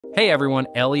Hey everyone,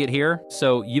 Elliot here.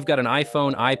 So you've got an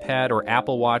iPhone, iPad, or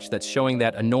Apple Watch that's showing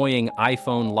that annoying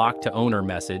iPhone lock to owner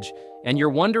message, and you're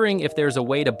wondering if there's a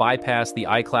way to bypass the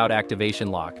iCloud activation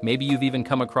lock. Maybe you've even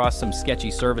come across some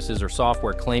sketchy services or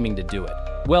software claiming to do it.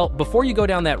 Well, before you go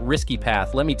down that risky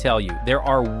path, let me tell you, there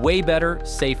are way better,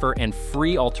 safer, and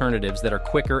free alternatives that are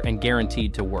quicker and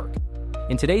guaranteed to work.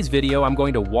 In today's video, I'm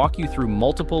going to walk you through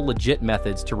multiple legit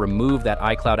methods to remove that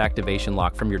iCloud activation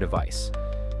lock from your device.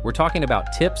 We're talking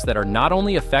about tips that are not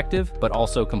only effective, but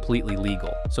also completely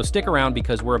legal. So stick around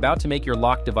because we're about to make your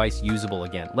locked device usable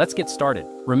again. Let's get started.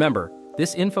 Remember,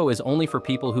 this info is only for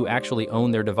people who actually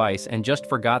own their device and just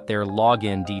forgot their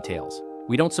login details.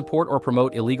 We don't support or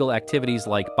promote illegal activities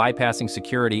like bypassing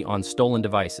security on stolen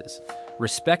devices.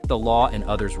 Respect the law and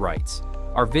others' rights.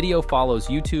 Our video follows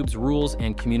YouTube's rules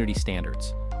and community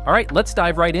standards. All right, let's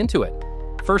dive right into it.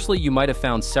 Firstly, you might have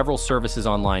found several services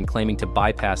online claiming to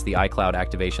bypass the iCloud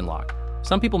activation lock.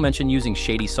 Some people mention using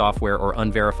shady software or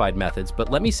unverified methods,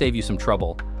 but let me save you some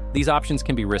trouble. These options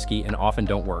can be risky and often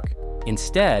don't work.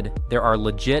 Instead, there are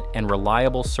legit and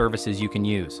reliable services you can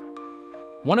use.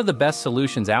 One of the best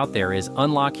solutions out there is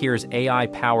Unlock Here's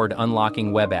AI-powered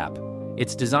unlocking web app.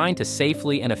 It's designed to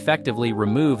safely and effectively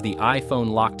remove the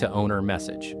iPhone lock to owner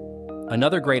message.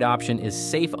 Another great option is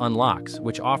Safe Unlocks,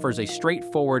 which offers a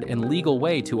straightforward and legal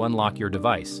way to unlock your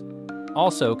device.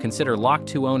 Also, consider Lock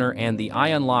to Owner and the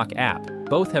iUnlock app.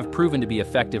 Both have proven to be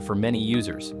effective for many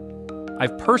users.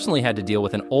 I've personally had to deal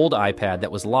with an old iPad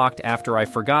that was locked after I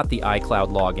forgot the iCloud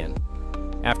login.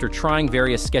 After trying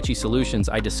various sketchy solutions,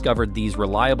 I discovered these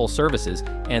reliable services,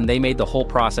 and they made the whole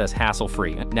process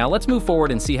hassle-free. Now let's move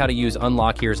forward and see how to use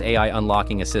Unlock Here's AI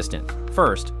Unlocking Assistant.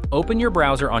 First, open your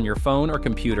browser on your phone or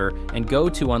computer and go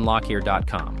to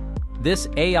unlockhere.com. This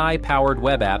AI-powered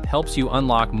web app helps you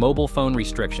unlock mobile phone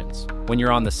restrictions. When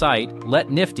you're on the site,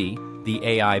 let Nifty, the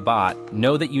AI bot,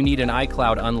 know that you need an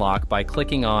iCloud unlock by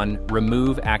clicking on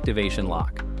Remove Activation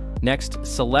Lock. Next,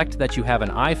 select that you have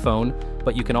an iPhone,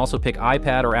 but you can also pick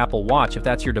iPad or Apple Watch if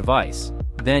that's your device.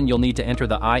 Then you'll need to enter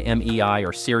the IMEI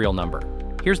or serial number.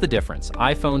 Here's the difference.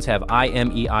 iPhones have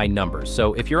IMEI numbers,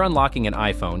 so if you're unlocking an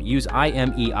iPhone, use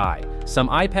IMEI. Some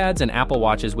iPads and Apple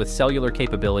Watches with cellular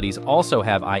capabilities also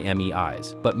have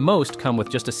IMEIs, but most come with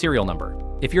just a serial number.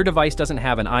 If your device doesn't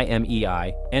have an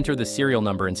IMEI, enter the serial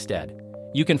number instead.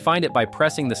 You can find it by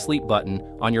pressing the sleep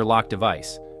button on your locked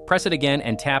device. Press it again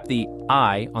and tap the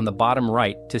I on the bottom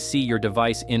right to see your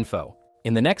device info.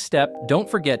 In the next step, don't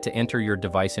forget to enter your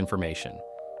device information.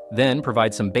 Then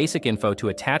provide some basic info to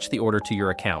attach the order to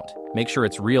your account. Make sure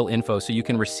it's real info so you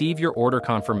can receive your order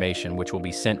confirmation, which will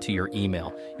be sent to your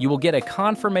email. You will get a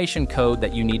confirmation code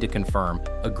that you need to confirm.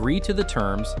 Agree to the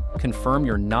terms, confirm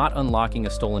you're not unlocking a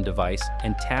stolen device,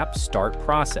 and tap Start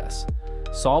Process.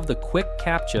 Solve the quick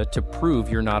CAPTCHA to prove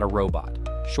you're not a robot.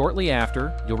 Shortly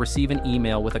after, you'll receive an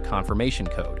email with a confirmation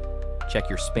code. Check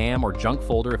your spam or junk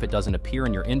folder if it doesn't appear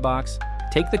in your inbox.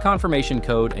 Take the confirmation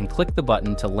code and click the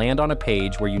button to land on a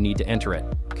page where you need to enter it.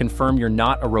 Confirm you're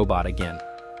not a robot again.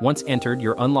 Once entered,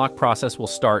 your unlock process will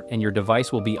start and your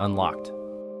device will be unlocked.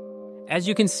 As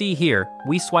you can see here,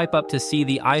 we swipe up to see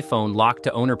the iPhone lock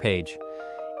to owner page.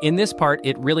 In this part,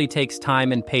 it really takes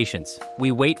time and patience.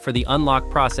 We wait for the unlock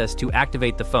process to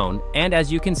activate the phone, and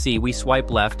as you can see, we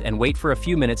swipe left and wait for a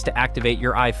few minutes to activate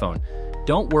your iPhone.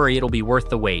 Don't worry, it'll be worth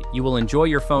the wait. You will enjoy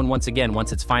your phone once again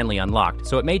once it's finally unlocked,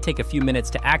 so it may take a few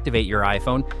minutes to activate your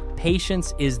iPhone.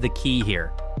 Patience is the key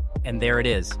here. And there it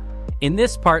is. In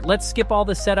this part, let's skip all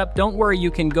the setup. Don't worry, you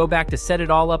can go back to set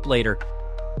it all up later.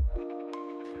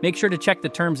 Make sure to check the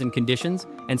terms and conditions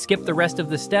and skip the rest of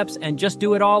the steps and just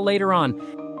do it all later on.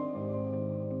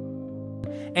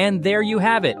 And there you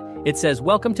have it. It says,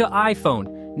 "Welcome to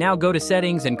iPhone." Now go to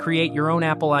Settings and create your own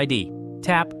Apple ID.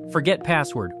 Tap Forget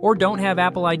Password, or don't have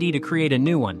Apple ID to create a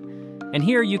new one. And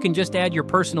here you can just add your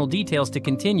personal details to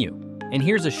continue. And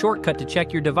here's a shortcut to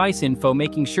check your device info,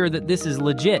 making sure that this is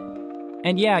legit.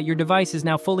 And yeah, your device is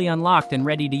now fully unlocked and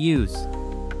ready to use.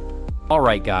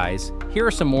 Alright guys, here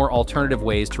are some more alternative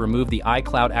ways to remove the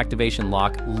iCloud activation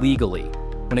lock legally.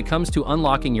 When it comes to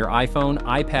unlocking your iPhone,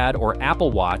 iPad, or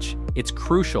Apple Watch, it's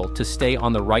crucial to stay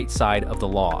on the right side of the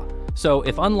law. So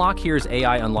if Unlock Here's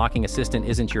AI Unlocking Assistant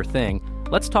isn't your thing,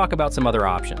 let's talk about some other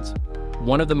options.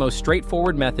 One of the most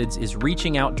straightforward methods is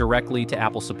reaching out directly to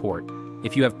Apple support.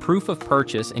 If you have proof of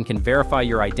purchase and can verify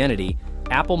your identity,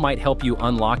 Apple might help you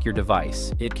unlock your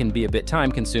device. It can be a bit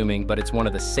time-consuming, but it's one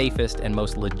of the safest and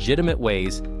most legitimate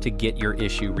ways to get your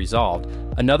issue resolved.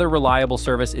 Another reliable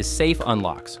service is Safe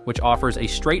Unlocks, which offers a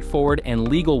straightforward and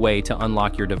legal way to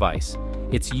unlock your device.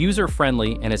 It's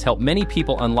user-friendly and has helped many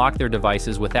people unlock their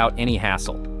devices without any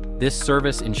hassle. This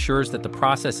service ensures that the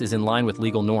process is in line with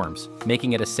legal norms,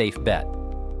 making it a safe bet.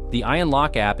 The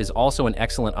iUnlock app is also an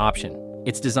excellent option.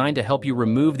 It's designed to help you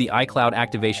remove the iCloud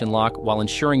activation lock while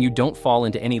ensuring you don't fall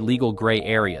into any legal gray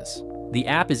areas. The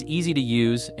app is easy to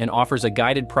use and offers a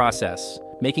guided process,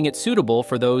 making it suitable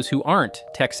for those who aren't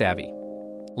tech-savvy.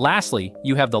 Lastly,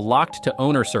 you have the Locked to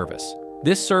Owner service.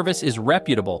 This service is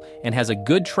reputable and has a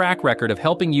good track record of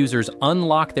helping users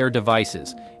unlock their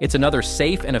devices. It's another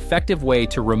safe and effective way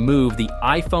to remove the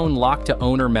iPhone Locked to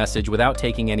Owner message without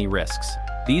taking any risks.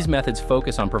 These methods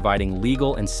focus on providing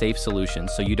legal and safe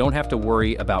solutions so you don't have to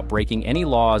worry about breaking any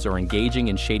laws or engaging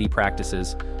in shady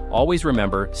practices. Always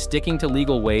remember, sticking to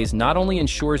legal ways not only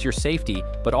ensures your safety,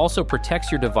 but also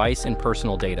protects your device and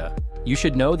personal data. You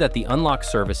should know that the unlock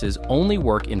services only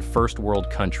work in first world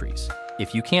countries.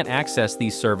 If you can't access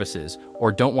these services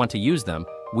or don't want to use them,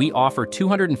 we offer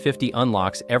 250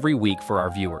 unlocks every week for our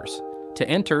viewers. To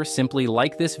enter, simply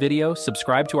like this video,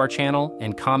 subscribe to our channel,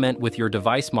 and comment with your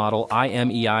device model,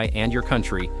 IMEI, and your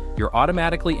country. You're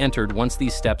automatically entered once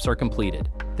these steps are completed.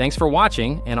 Thanks for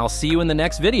watching, and I'll see you in the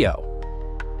next video.